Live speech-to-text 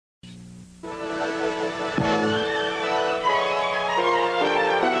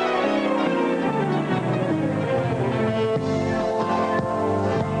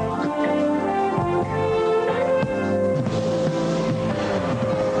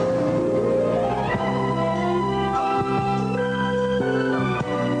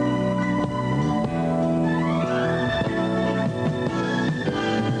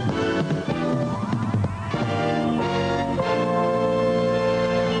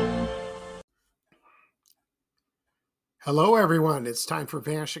Hello, everyone. It's time for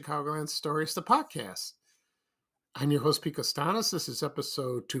Van Chicagoland Stories, the podcast. I'm your host, Pete Costanos. This is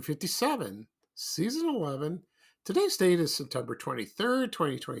episode 257, season 11. Today's date is September 23rd,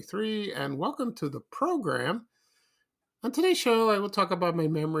 2023, and welcome to the program. On today's show, I will talk about my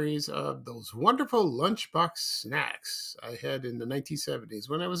memories of those wonderful lunchbox snacks I had in the 1970s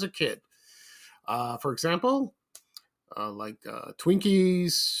when I was a kid. For example,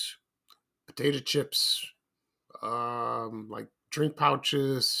 Twinkies, potato chips, like drink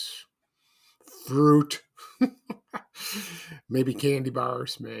pouches, fruit, maybe candy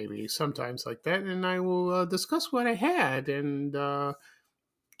bars, maybe sometimes like that. And I will discuss what I had and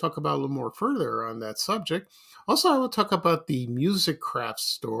talk about a little more further on that subject. Also, I will talk about the Musicraft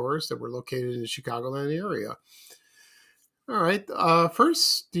stores that were located in the Chicagoland area. All right.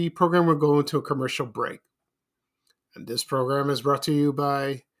 First, the program will go into a commercial break. And this program is brought to you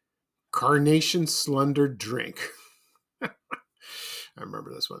by Carnation Slender Drink. I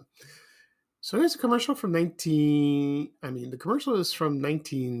remember this one. So here's a commercial from the commercial is from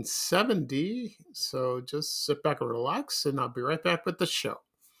 1970. So just sit back and relax, and I'll be right back with the show.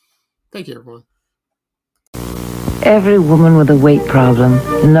 Thank you, everyone. Every woman with a weight problem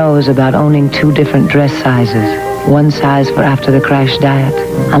knows about owning two different dress sizes. One size for after the crash diet,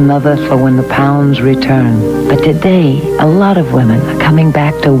 another for when the pounds return. But today, a lot of women are coming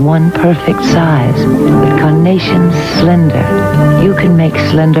back to one perfect size with Carnation Slender. You can make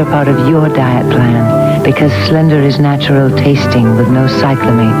Slender part of your diet plan because Slender is natural tasting with no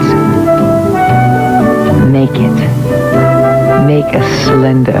cyclamates. Make it. Make a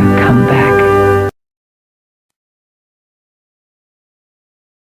Slender comeback.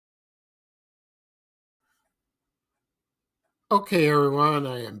 Okay, everyone,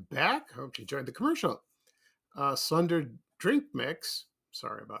 I am back. Hope you enjoyed the commercial. Slender Drink Mix.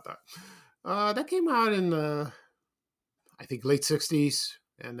 Sorry about that. That came out in the, I think, late 60s,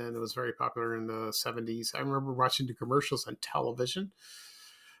 and then it was very popular in the 70s. I remember watching the commercials on television.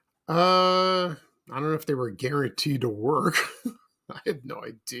 I don't know if they were guaranteed to work. I have no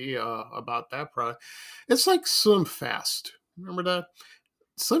idea about that product. It's like Slim Fast. Remember that?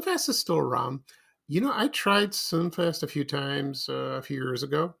 Slim Fast is still around. I tried Slim Fast a few times a few years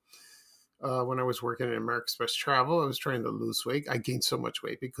ago when I was working at American Express Travel. I was trying to lose weight. I gained so much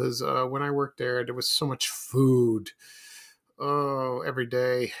weight because when I worked there was so much food every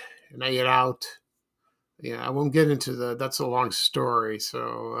day, and I ate out. Yeah, I won't get into that's a long story.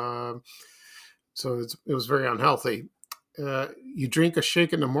 So it was very unhealthy. You drink a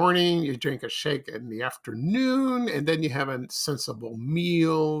shake in the morning, you drink a shake in the afternoon, and then you have a sensible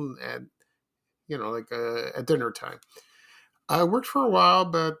meal at at dinner time. I worked for a while,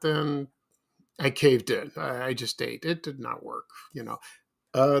 but then I caved in. I just ate. It did not work.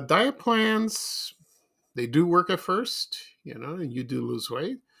 Diet plans, they do work at first. You do lose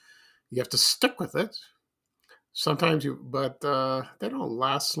weight. You have to stick with it. Sometimes but they don't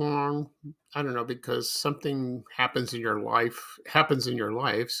last long. I don't know, because something happens in your life,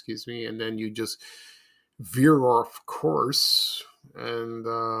 excuse me, and then you just veer off course, and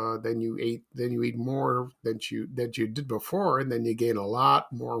then you eat more than you did before, and then you gain a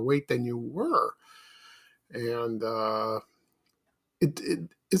lot more weight than you were, and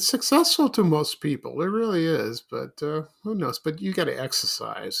it's successful to most people. It really is, but who knows? But you got to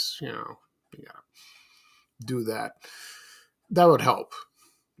exercise. You got to do that. That would help.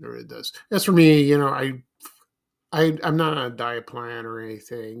 It really does. As for me, I'm not on a diet plan or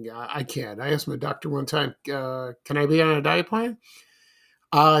anything. I can't. I asked my doctor one time, can I be on a diet plan?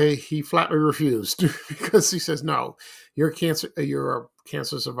 He flatly refused because he says, no, you're a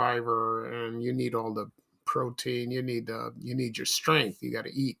cancer survivor, and you need all the protein. You need your strength. You got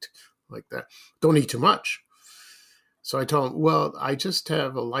to eat like that. Don't eat too much. So I told him, well, I just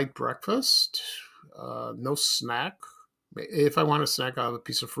have a light breakfast, no snack. If I want a snack, I'll have a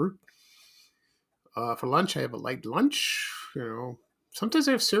piece of fruit. For lunch, I have a light lunch. Sometimes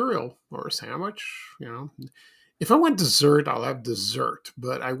I have cereal or a sandwich. If I want dessert, I'll have dessert,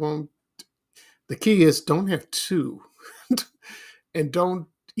 but I won't. The key is don't have two, and don't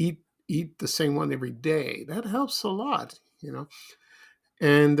eat the same one every day. That helps a lot.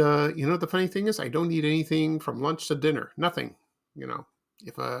 And the funny thing is, I don't eat anything from lunch to dinner. Nothing.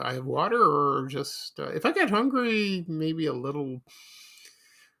 If I have water, or just if I get hungry, maybe a little,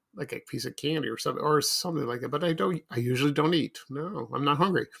 like a piece of candy or something like that. But I usually don't eat. No, I'm not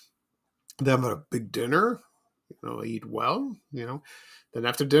hungry. Then have a big dinner. I eat well. Then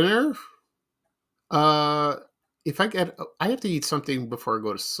after dinner, uh, if I have to eat something before I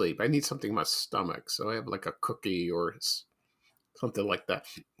go to sleep. I need something in my stomach, so I have like a cookie or something like that.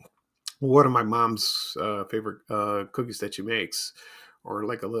 one of my mom's favorite cookies that she makes, or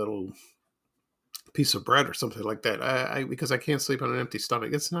like a little piece of bread or something like that. Because I can't sleep on an empty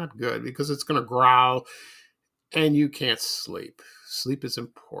stomach. It's not good because it's going to growl and you can't sleep. Sleep is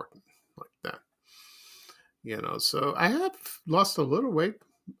important like that. So I have lost a little weight.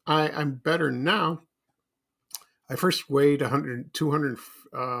 I'm better now. I first weighed 100, 200,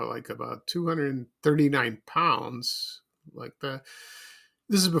 like about 239 pounds, like that.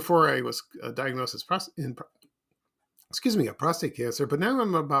 This is before I was diagnosed as a prostate cancer. But now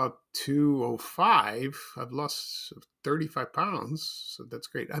I'm about 205. I've lost 35 pounds, so that's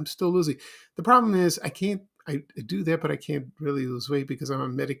great. I'm still losing. The problem is I do that, but I can't really lose weight because I'm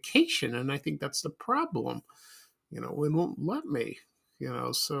on medication, and I think that's the problem. It won't let me.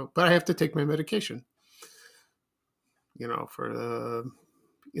 But I have to take my medication. For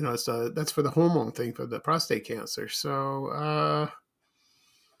the, that's for the hormone thing for the prostate cancer. So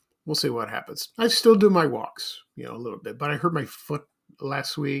we'll see what happens. I still do my walks, a little bit, but I hurt my foot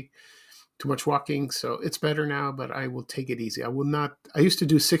last week. Too much walking, so it's better now. But I will take it easy. I will not. I used to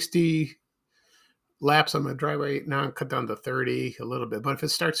do 60 laps on my driveway. Now I cut down to 30 a little bit. But if it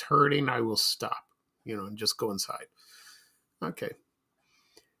starts hurting, I will stop. And just go inside. Okay.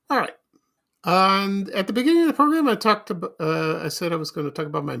 All right. And at the beginning of the program, I said I was going to talk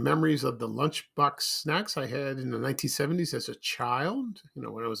about my memories of the Lunchbox snacks I had in the 1970s as a child,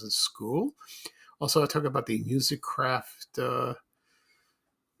 when I was in school. Also, I talk about the Musicraft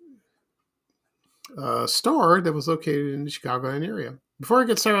store that was located in the Chicagoland area. Before I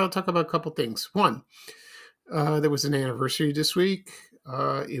get started, I'll talk about a couple things. One, there was an anniversary this week.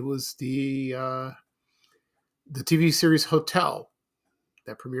 It was the TV series Hotel.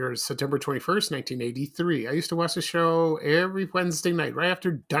 That premiered September 21st, 1983. I used to watch the show every Wednesday night, right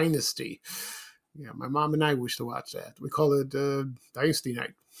after Dynasty. Yeah, my mom and I used to watch that. We call it Dynasty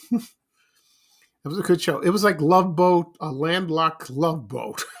Night. It was a good show. It was like Love Boat, a landlocked love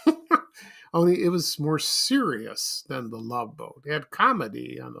boat. Only it was more serious than the Love Boat. It had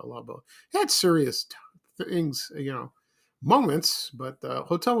comedy on the Love Boat. It had serious things, moments, but the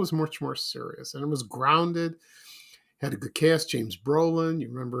Hotel was much more serious. And it was grounded. Had a good cast, James Brolin. You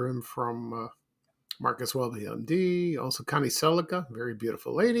remember him from Marcus Welby, MD. Also Connie Selica, very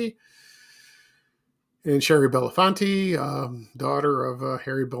beautiful lady. And Sherry Belafonte, daughter of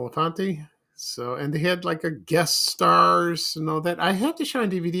Harry Belafonte. So, and they had like a guest stars and all that. I had the show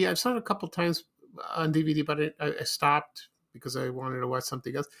on DVD. I've saw it a couple times on DVD, but I stopped because I wanted to watch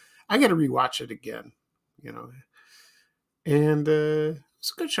something else. I got to rewatch it again, And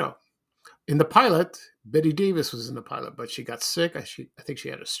it's a good show. In the pilot, Betty Davis was in the pilot, but she got sick. I think she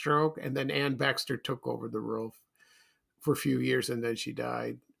had a stroke, and then Ann Baxter took over the role for a few years, and then she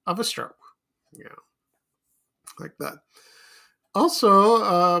died of a stroke. Like that.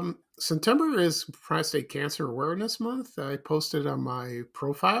 Also, September is Prostate Cancer Awareness Month. I posted on my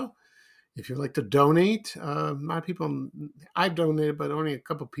profile. If you'd like to donate, a lot of people, I've donated, but only a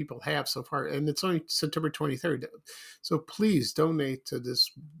couple people have so far, and it's only September 23rd. So please donate to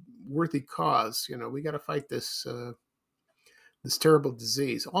this worthy cause. We got to fight this this terrible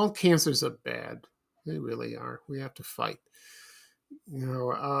disease. All cancers are bad; they really are. We have to fight.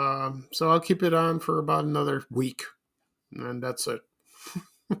 So I'll keep it on for about another week, and that's it.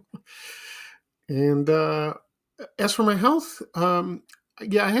 And as for my health,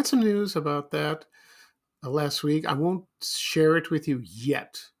 I had some news about that last week. I won't share it with you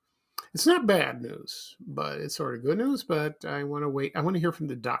yet. It's not bad news, but it's sort of good news. But I want to wait. I want to hear from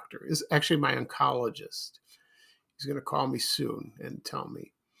the doctor. It's actually my oncologist. He's going to call me soon and tell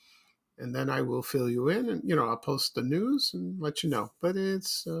me. And then I will fill you in, and I'll post the news and let you know. But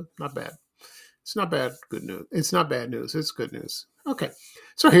it's not bad. It's not bad. Good news. It's not bad news. It's good news. Okay,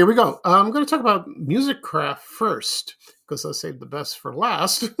 so here we go. I'm going to talk about Musicraft first because I saved the best for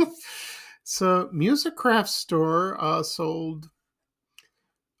last. So Musicraft Store sold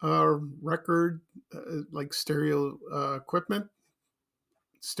record like stereo equipment,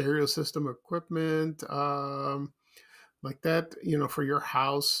 stereo system equipment, like that, for your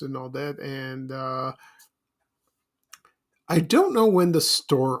house and all that. And I don't know when the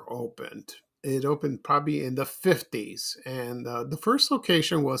store opened. It opened probably in the 50s. And the first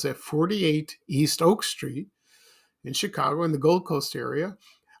location was at 48 East Oak Street in Chicago in the Gold Coast area.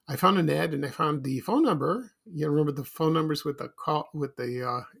 I found an ad and I found the phone number. Remember the phone numbers with the call, with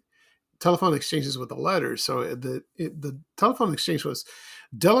the telephone exchanges with the letters. So the telephone exchange was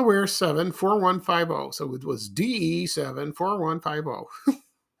Delaware 74150. So it was DE 74150.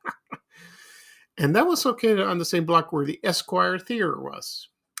 And that was located on the same block where the Esquire Theater was.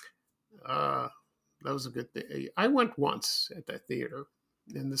 That was a good thing. I went once at that theater.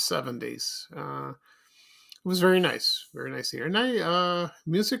 in the 70s. It was very nice here. And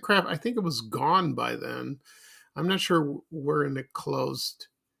Musicraft, I think it was gone by then. I'm not sure when it closed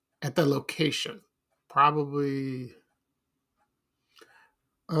at the location. Probably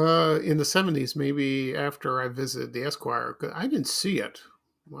in the 70s, maybe after I visited the Esquire. 'Cause I didn't see it.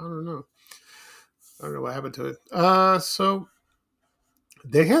 Well, I don't know. I don't know what happened to it. So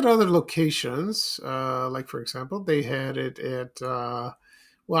they had other locations. Like, for example, they had it at, well,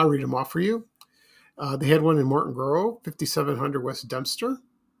 I'll read them off for you. They had one in Morton Grove, 5700 West Dempster,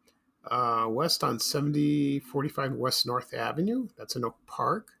 west on 7045 West North Avenue. That's in Oak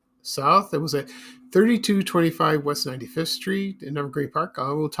Park. South, it was at 3225 West 95th Street in Evergreen Park.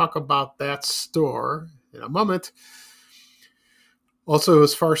 I will talk about that store in a moment. Also, it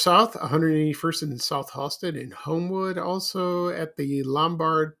was far south, 181st in South Halsted in Homewood. Also at the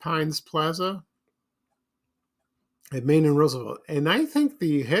Lombard Pines Plaza at Main and Roosevelt. And I think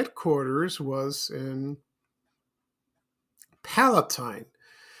the headquarters was in Palatine.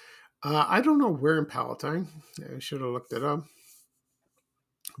 I don't know where in Palatine. I should have looked it up.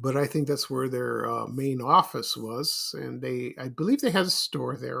 But I think that's where their main office was. And I believe they had a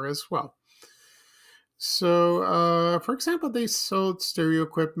store there as well. So, for example, they sold stereo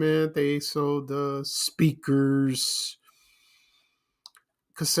equipment, they sold speakers,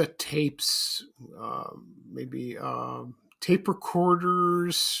 cassette tapes, maybe tape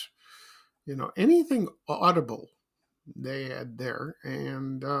recorders, anything audible they had there.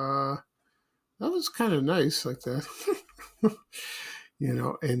 And that was kind of nice, like that.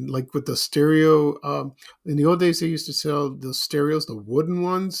 And like with the stereo, in the old days, they used to sell the stereos, the wooden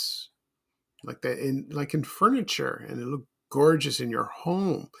ones, like that in furniture, and it looked gorgeous in your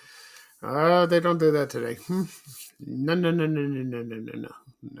home. They don't do that today. No, no, no, no, no, no, no, no, no.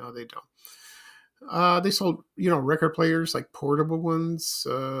 No, they don't. They sold, record players, like portable ones,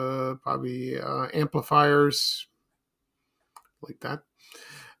 probably amplifiers, like that.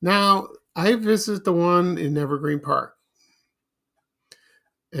 Now, I visited the one in Evergreen Park.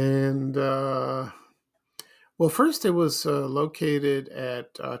 And, well, first it was located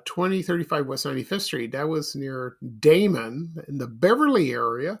at 2035 West 95th Street. That was near Damon in the Beverly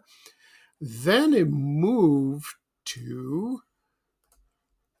area. Then it moved to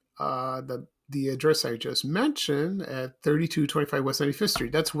the address I just mentioned at 3225 West 95th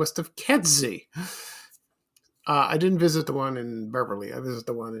Street. That's west of Kedzie. I didn't visit the one in Beverly. I visited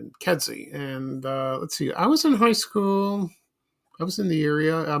the one in Kedzie. And let's see, I was in high school. I was in the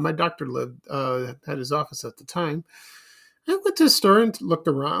area. My doctor had his office at the time. I went to the store and looked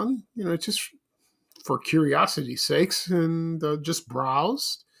around, just for curiosity's sakes, and just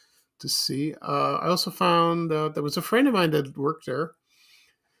browsed to see. I also found there was a friend of mine that worked there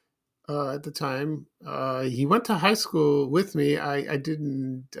at the time. He went to high school with me. I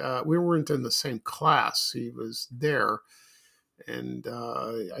didn't. We weren't in the same class. He was there. And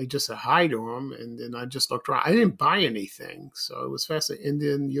I just said hi to him, and then I just looked around. I didn't buy anything, so it was fascinating. And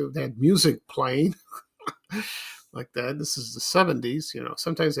then you had music playing like that. This is the 70s,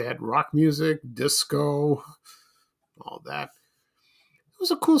 Sometimes they had rock music, disco, all that. It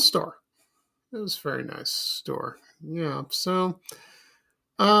was a cool store. It was a very nice store. Yeah. So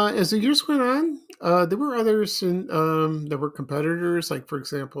as the years went on, there were others that were competitors, like, for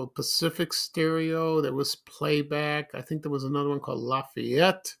example, Pacific Stereo. There was Playback. I think there was another one called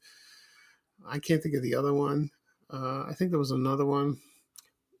Lafayette. I can't think of the other one. I think there was another one.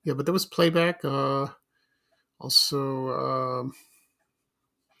 Yeah, but there was Playback. Also,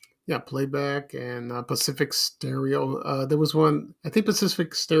 Playback and Pacific Stereo. There was one, I think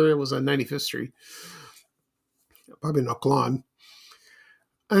Pacific Stereo was on 95th Street. Probably not Lawn.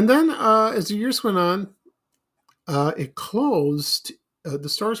 And then as the years went on, it closed. The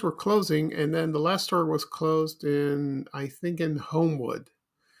stores were closing, and then the last store was closed in Homewood.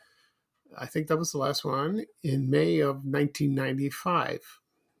 I think that was the last one in May of 1995.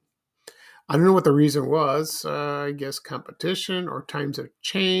 I don't know what the reason was. I guess competition or times have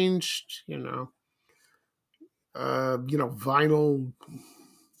changed. Vinyl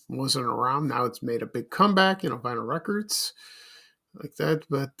wasn't around. Now it's made a big comeback. Vinyl records. Like that,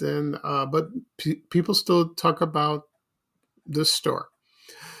 but then, people still talk about this store.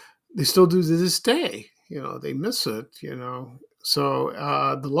 They still do to this day. They miss it. So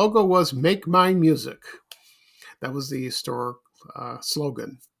the logo was "Make My Music." That was the store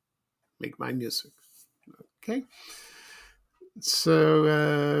slogan. Make my music. Okay.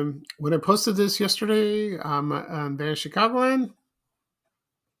 So when I posted this yesterday on Van Chicagoland,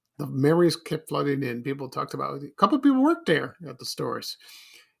 the memories kept flooding in. People talked about a couple of people worked there at the stores.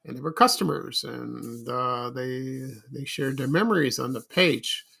 and they were customers, and they shared their memories on the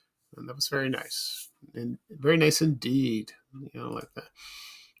page, and that was very nice, and very nice indeed. Like that.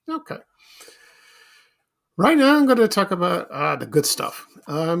 Okay. Right now, I'm going to talk about the good stuff.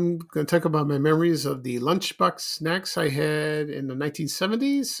 I'm going to talk about my memories of the lunchbox snacks I had in the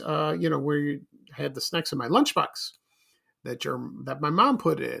 1970s. Where you had the snacks in my lunchbox that my mom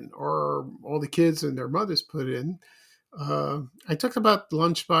put in, or all the kids and their mothers put in. I talked about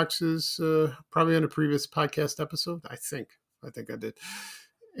lunchboxes probably on a previous podcast episode. I think I did,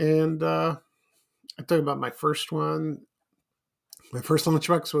 and I talked about my first one. My first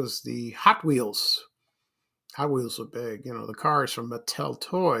lunchbox was the Hot Wheels. Hot Wheels were big, the cars from Mattel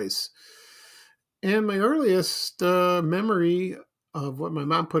Toys. And my earliest memory of what my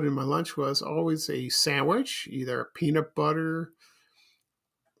mom put in my lunch was always a sandwich, either peanut butter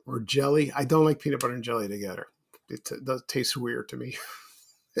or jelly. I don't like peanut butter and jelly together. It does taste weird to me.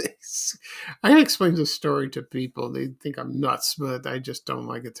 I explain this story to people. They think I'm nuts, but I just don't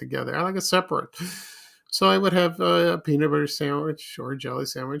like it together. I like it separate. So I would have a peanut butter sandwich or a jelly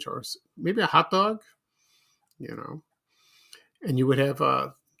sandwich or maybe a hot dog, and you would have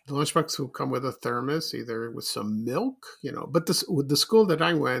the lunchbox will come with a thermos, either with some milk, But this with the school that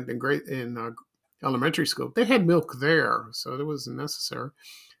I went in elementary school, they had milk there, so it wasn't necessary.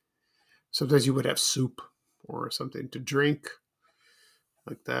 Sometimes you would have soup or something to drink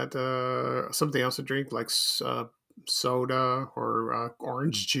like that. Something else to drink like soda or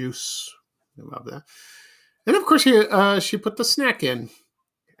orange juice. I love that. And of course, she put the snack in,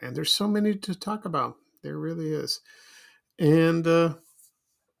 and there's so many to talk about. There really is. And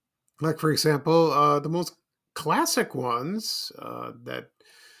like, for example, the most classic ones that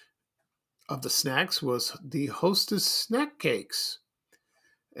of the snacks was the Hostess snack cakes.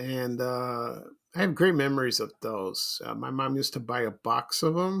 And I have great memories of those. My mom used to buy a box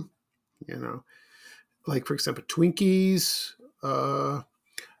of them, you know, like, for example, Twinkies.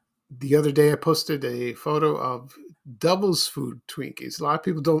 The other day I posted a photo of Devil's Food Twinkies. A lot of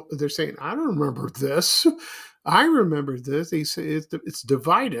people they're saying, I don't remember this. I remember this. They say it's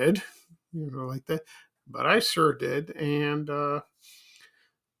divided, like that. But I sure did. And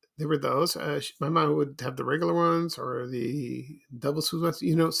there were those. My mom would have the regular ones or the Devil's Food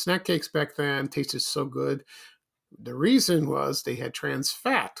ones. Snack cakes back then tasted so good. The reason was they had trans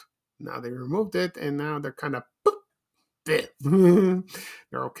fat. Now they removed it, and now they're kind of they're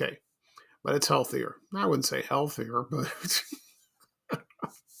okay. But it's healthier. I wouldn't say healthier, but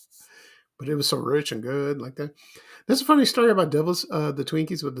but it was so rich and good like that. There's a funny story about the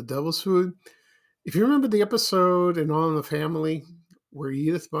Twinkies with the Devil's Food. If you remember the episode in All in the Family where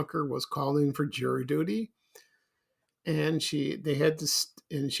Edith Bunker was called in for jury duty, and she had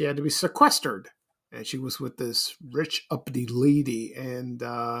to be sequestered, and she was with this rich uppity lady, and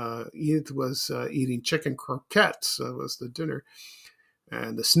Edith was eating chicken croquettes. That was the dinner.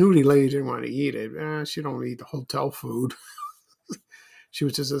 And the snooty lady didn't want to eat it. She don't eat the hotel food. She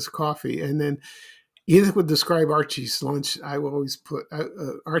was just as coffee. And then Edith would describe Archie's lunch. I would always put,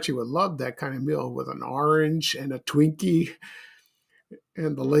 Archie would love that kind of meal with an orange and a Twinkie.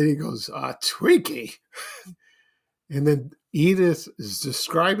 And the lady goes, Twinkie? And then Edith is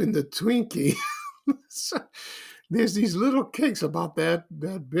describing the Twinkie. So, there's these little cakes about that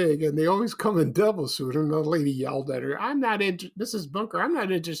big, and they always come in Devil's Food. And the lady yelled at her, Mrs. Bunker, I'm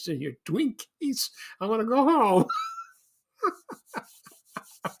not interested in your Twinkies. I want to go home.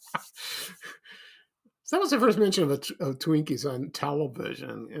 So that was the first mention of Twinkies on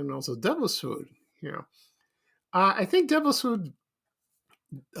television, and also Devil's Food. I think Devil's Food,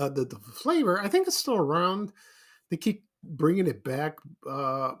 the flavor, I think it's still around. They keep bringing it back,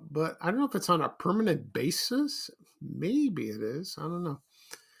 but I don't know if it's on a permanent basis. Maybe it is. I don't know.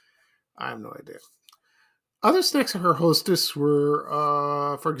 I have no idea. Other snacks of her hostess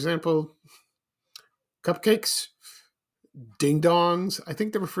were, for example, cupcakes, ding dongs. I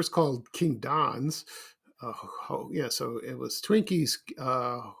think they were first called King Dons. So it was Twinkies,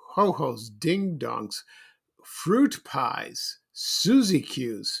 ho-hos, ding dongs, fruit pies, Suzy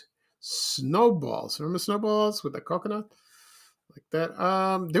Q's, snowballs. Remember snowballs with the coconut? Like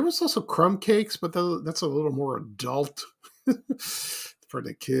that. There was also crumb cakes, but that's a little more adult for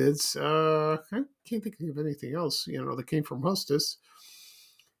the kids. I can't think of anything else, that came from Hostess.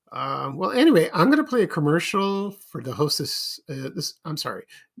 Well, anyway, I'm going to play a commercial for the Hostess. I'm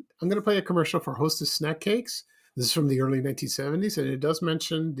going to play a commercial for Hostess snack cakes. This is from the early 1970s, and it does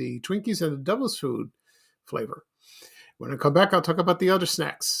mention the Twinkies and the Devil's Food flavor. When I come back, I'll talk about the other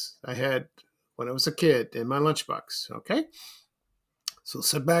snacks I had when I was a kid in my lunchbox. Okay? So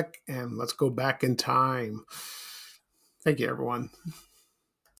sit back and let's go back in time. Thank you, everyone.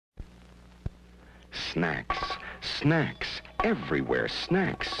 Snacks, snacks, everywhere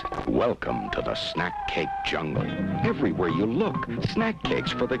snacks. Welcome to the snack cake jungle. Everywhere you look, snack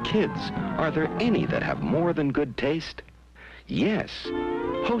cakes for the kids. Are there any that have more than good taste? Yes.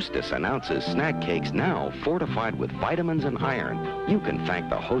 Hostess announces snack cakes now fortified with vitamins and iron. You can thank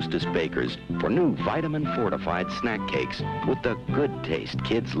the Hostess bakers for new vitamin-fortified snack cakes with the good taste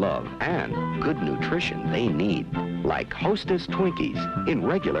kids love and good nutrition they need. Like Hostess Twinkies in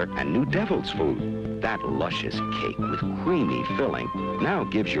regular and New Devil's food. That luscious cake with creamy filling now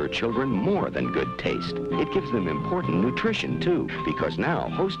gives your children more than good taste. It gives them important nutrition, too, because now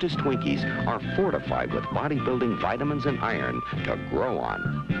Hostess Twinkies are fortified with bodybuilding vitamins and iron to grow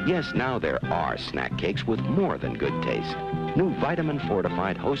on. Yes, now there are snack cakes with more than good taste. New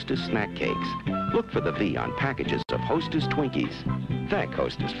vitamin-fortified Hostess snack cakes. Look for the V on packages of Hostess Twinkies. Thank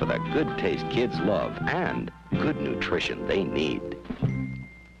Hostess for the good taste kids love and good nutrition they need.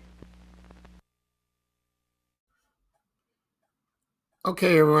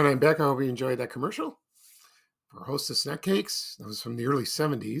 Okay, everyone, I'm back. I hope you enjoyed that commercial for Hostess snack cakes. That was from the early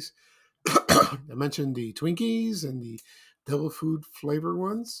 70s. I mentioned the Twinkies and the devil food flavor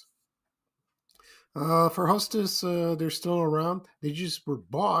ones. For Hostess, they're still around. They just were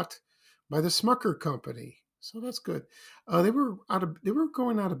bought by the Smucker Company, so that's good. They were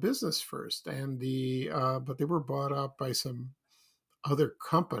going out of business first, and but they were bought out by some other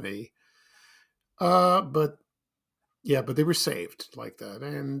company. But they were saved like that,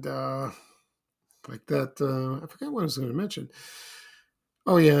 and like that. I forgot what I was going to mention.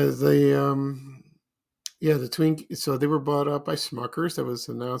 Oh yeah, the Twink. So they were bought up by Smuckers. That was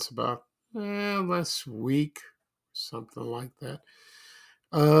announced about last week, something like that.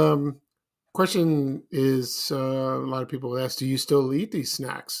 Question is, a lot of people ask, do you still eat these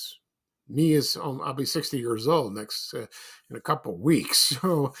snacks? Me I'll be 60 years old next in a couple of weeks.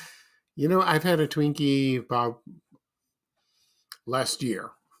 So, I've had a Twinkie about last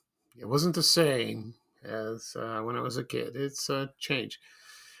year. It wasn't the same as when I was a kid. It's changed.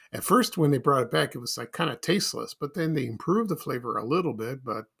 At first, when they brought it back, it was like kind of tasteless, but then they improved the flavor a little bit,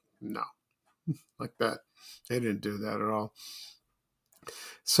 but no, like that. They didn't do that at all.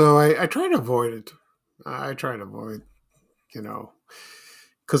 So I try to avoid it. I try to avoid,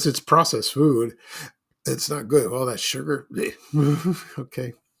 because it's processed food. It's not good. All that sugar.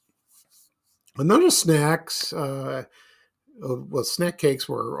 Okay. Another snacks, snack cakes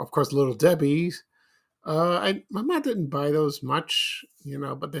were, of course, Little Debbie's. My mom didn't buy those much,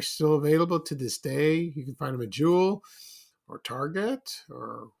 but they're still available to this day. You can find them at Jewel or Target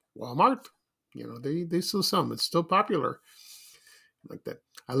or Walmart. They still sell them. It's still popular. Like that.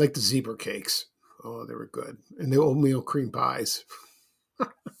 I like the zebra cakes. Oh, they were good. And the oatmeal cream pies.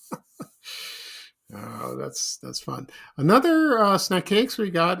 Oh, that's fun. Another snack cakes we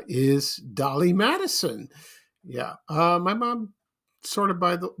got is Dolly Madison. Yeah. My mom sort of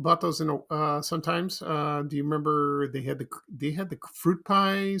bought those sometimes. Do you remember they had the fruit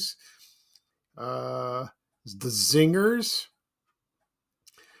pies, the zingers?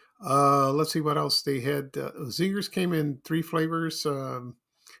 Let's see what else they had. Zingers came in 3 flavors: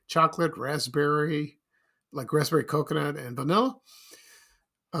 chocolate, raspberry, like raspberry coconut, and vanilla.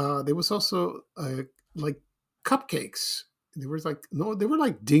 There was also like cupcakes. They were like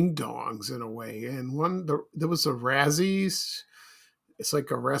ding dongs in a way. And there was a Razzies. It's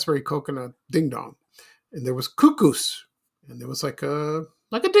like a raspberry coconut ding dong, and there was cuckoos, and there was like a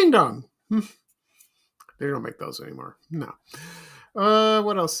ding dong. They don't make those anymore. No.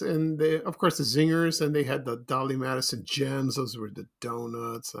 What else? And of course, the zingers, and they had the Dolly Madison gems. Those were the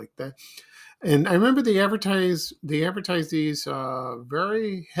donuts, like that. And I remember they advertised these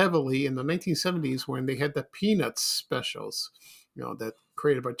very heavily in the 1970s when they had the Peanuts specials, that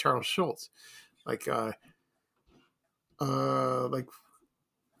created by Charles Schultz, like with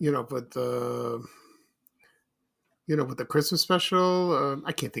the Christmas special.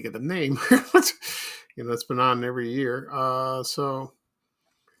 I can't think of the name. It's been on every year.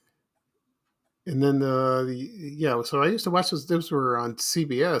 And then so I used to watch those. Those were on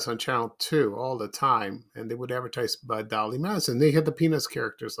CBS on Channel 2 all the time, and they would advertise by Dolly Madison. They had the Peanuts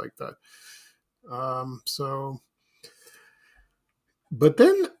characters like that. But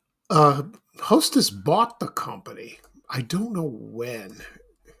then Hostess bought the company. I don't know when.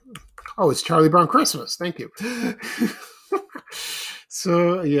 Oh, it's Charlie Brown Christmas. Thank you.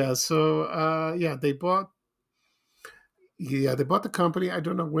 They bought. Yeah, they bought the company. I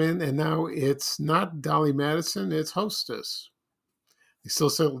don't know when, and now it's not Dolly Madison. It's Hostess. They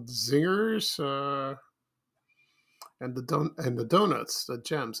still sell zingers and the donuts, the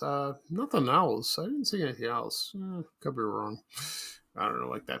gems. Nothing else. I didn't see anything else. Could be wrong. I don't know,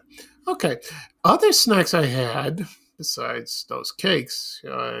 like that. Okay. Other snacks I had besides those cakes,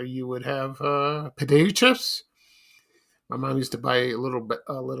 you would have potato chips. My mom used to buy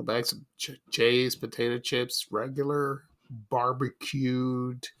little bags of Jay's potato chips, regular,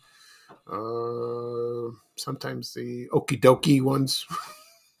 barbecued, sometimes the okie dokie ones.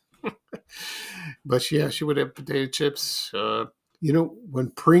 But yeah, she would have potato chips.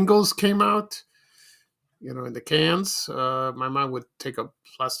 When Pringles came out, in the cans, my mom would take a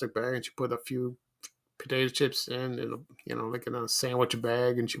plastic bag and she put a few potato chips in, like in a sandwich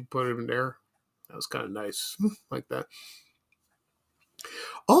bag, and she put it in there. That was kind of nice, like that.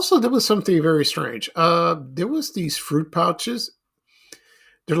 Also, there was something very strange. There was these fruit pouches.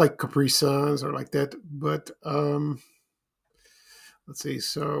 They're like Capri Suns or like that, but let's see.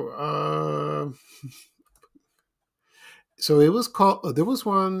 So it was called. There was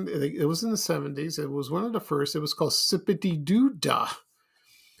one. It was in the 70s. It was one of the first. It was called Sippity Doo Dah.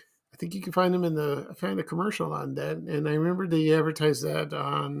 I think you can find them I found a commercial on that, and I remember they advertised that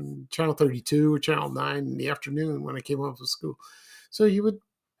on Channel 32 or Channel 9 in the afternoon when I came home from school. So you would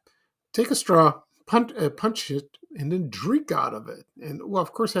take a straw, punch it, and then drink out of it. And well,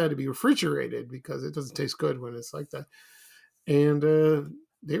 of course, it had to be refrigerated because it doesn't taste good when it's like that. And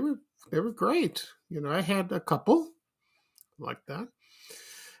they were great. I had a couple like that.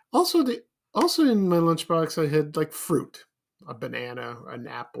 Also, also in my lunchbox, I had like fruit, a banana, an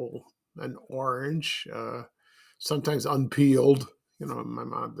apple, an orange, sometimes unpeeled. My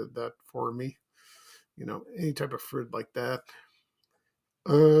mom did that for me. Any type of fruit like that.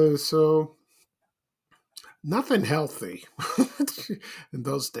 So nothing healthy in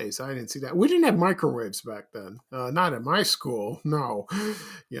those days. I didn't see that. We didn't have microwaves back then. Not at my school. No,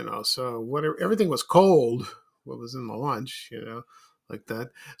 So whatever, everything was cold. What was in the lunch, like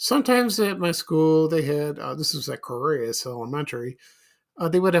that. Sometimes at my school they had. This was at Korea's Elementary.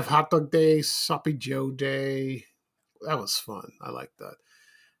 They would have hot dog day, Soppy Joe day. That was fun. I liked that.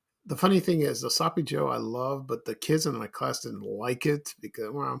 The funny thing is, the Soppy Joe I love, but the kids in my class didn't like it because,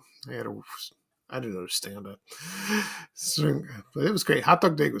 well, I didn't understand it. So, but it was great. Hot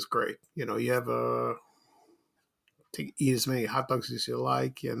dog day was great. You have eat as many hot dogs as you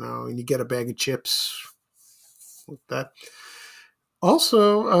like, and you get a bag of chips with that.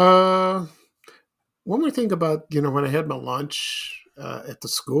 Also, one more thing about, when I had my lunch at the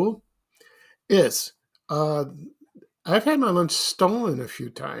school is I've had my lunch stolen a few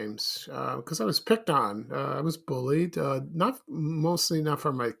times because I was picked on. I was bullied, not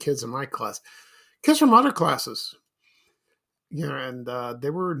from my kids in my class, kids from other classes. And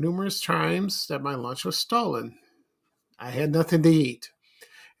there were numerous times that my lunch was stolen. I had nothing to eat.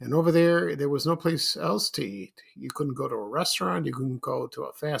 And over there was no place else to eat. You couldn't go to a restaurant. You couldn't go to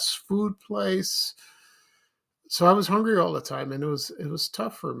a fast food place. So I was hungry all the time, and it was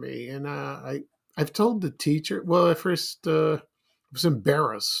tough for me. And I've told the teacher. Well, at first I was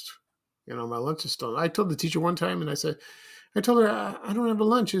embarrassed. My lunch is stolen. I told the teacher one time, and I told her I don't have a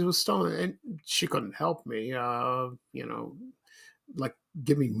lunch. It was stolen, and she couldn't help me. Like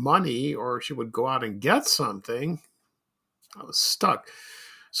give me money, or she would go out and get something. I was stuck.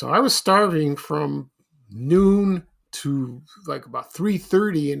 So I was starving from noon to like about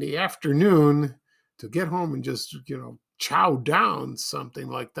 3:30 in the afternoon to get home and just, chow down something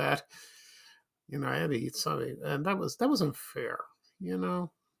like that. I had to eat something, and that was unfair. I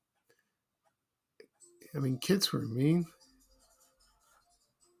mean, kids were mean.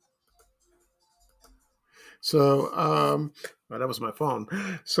 So, well, that was my phone.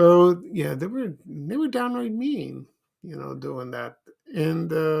 So yeah, they were downright mean, doing that,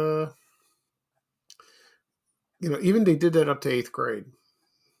 and even they did that up to 8th grade.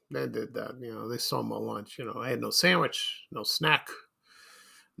 They did that. They stole my lunch. I had no sandwich, no snack,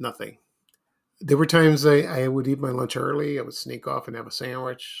 nothing. There were times I would eat my lunch early. I would sneak off and have a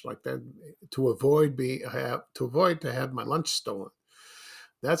sandwich like that to have my lunch stolen.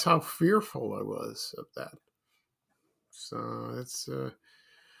 That's how fearful I was of that. So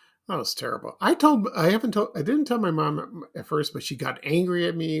that was terrible. I didn't tell my mom at first, but she got angry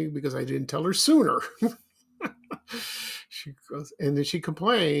at me because I didn't tell her sooner. She goes, and then she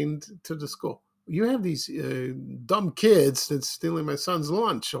complained to the school. You have these dumb kids that's stealing my son's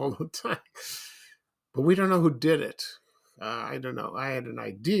lunch all the time, but we don't know who did it. I don't know. I had an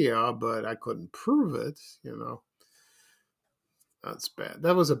idea, but I couldn't prove it. That's bad.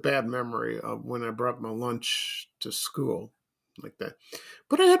 That was a bad memory of when I brought my lunch to school like that.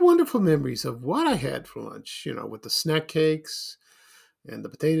 But I had wonderful memories of what I had for lunch, with the snack cakes and the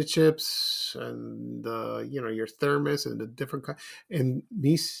potato chips and, your thermos and the different kind. And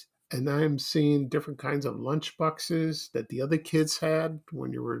me and I'm seeing different kinds of lunchboxes that the other kids had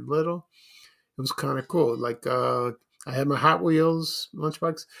when you were little. It was kind of cool. Like I had my Hot Wheels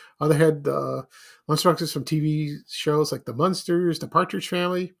lunchbox. Other had lunchboxes from TV shows like The Munsters, The Partridge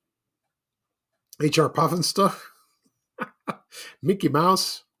Family, H.R. Puff and stuff, Mickey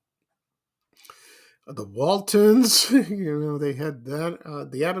Mouse, the Waltons. They had that.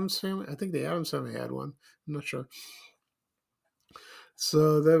 The Adams Family. I think the Adams Family had one. I'm not sure.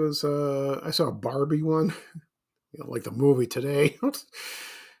 So that was. I saw a Barbie one, like the movie today.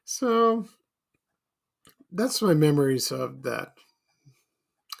 So that's my memories of that.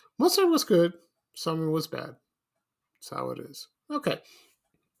 Most of it was good. Some of it was bad. That's how it is. Okay.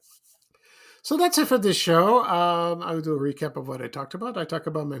 So that's it for this show. I will do a recap of what I talked about. I talked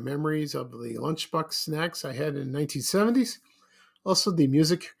about my memories of the lunchbox snacks I had in the 1970s. Also the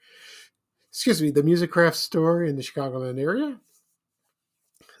Musicraft Store in the Chicagoland area.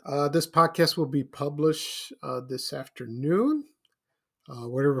 This podcast will be published this afternoon.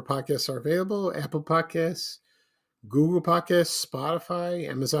 Whatever podcasts are available, Apple Podcasts, Google Podcasts, Spotify,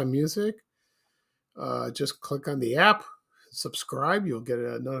 Amazon Music. Just click on the app, subscribe. You'll get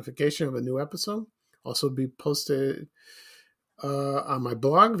a notification of a new episode. Also be posted on my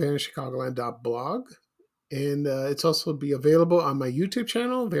blog, vanishchicagoland.blog. And it's also be available on my YouTube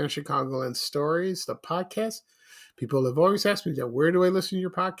channel, Vanish Chicagoland Stories, the podcast. People have always asked me that, where do I listen to your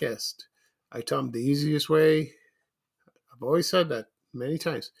podcast? I tell them the easiest way, I've always said that many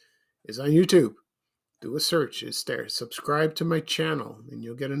times, is on YouTube. Do a search. It's there. Subscribe to my channel and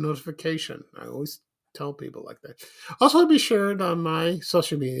you'll get a notification. I always tell people like that. Also, be shared on my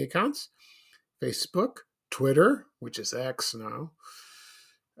social media accounts, Facebook, Twitter, which is X now,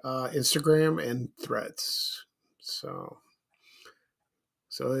 Instagram, and Threads. So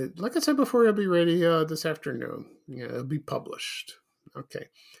like I said before, it'll be ready this afternoon. Yeah, it'll be published. Okay.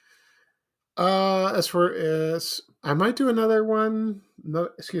 As far as I might do another one. No,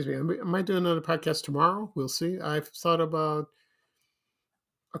 excuse me. I might do another podcast tomorrow. We'll see. I've thought about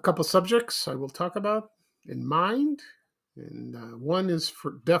a couple subjects I will talk about in mind, and one is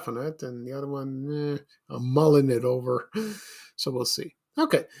for definite, and the other one I'm mulling it over. So we'll see.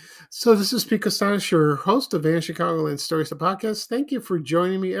 Okay, so this is Pete Costanis, your host of Van Chicagoland Stories, the podcast. Thank you for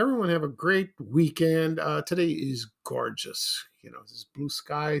joining me. Everyone have a great weekend. Today is gorgeous. This is blue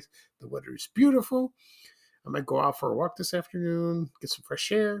skies. The weather is beautiful. I might go out for a walk this afternoon, get some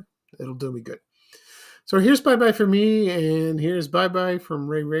fresh air. It'll do me good. So here's bye-bye for me, and here's bye-bye from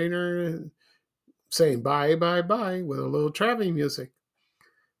Ray Rayner saying bye, bye, bye with a little traveling music.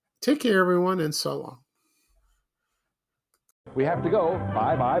 Take care, everyone, and so long. We have to go.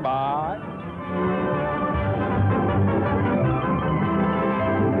 Bye, bye, bye.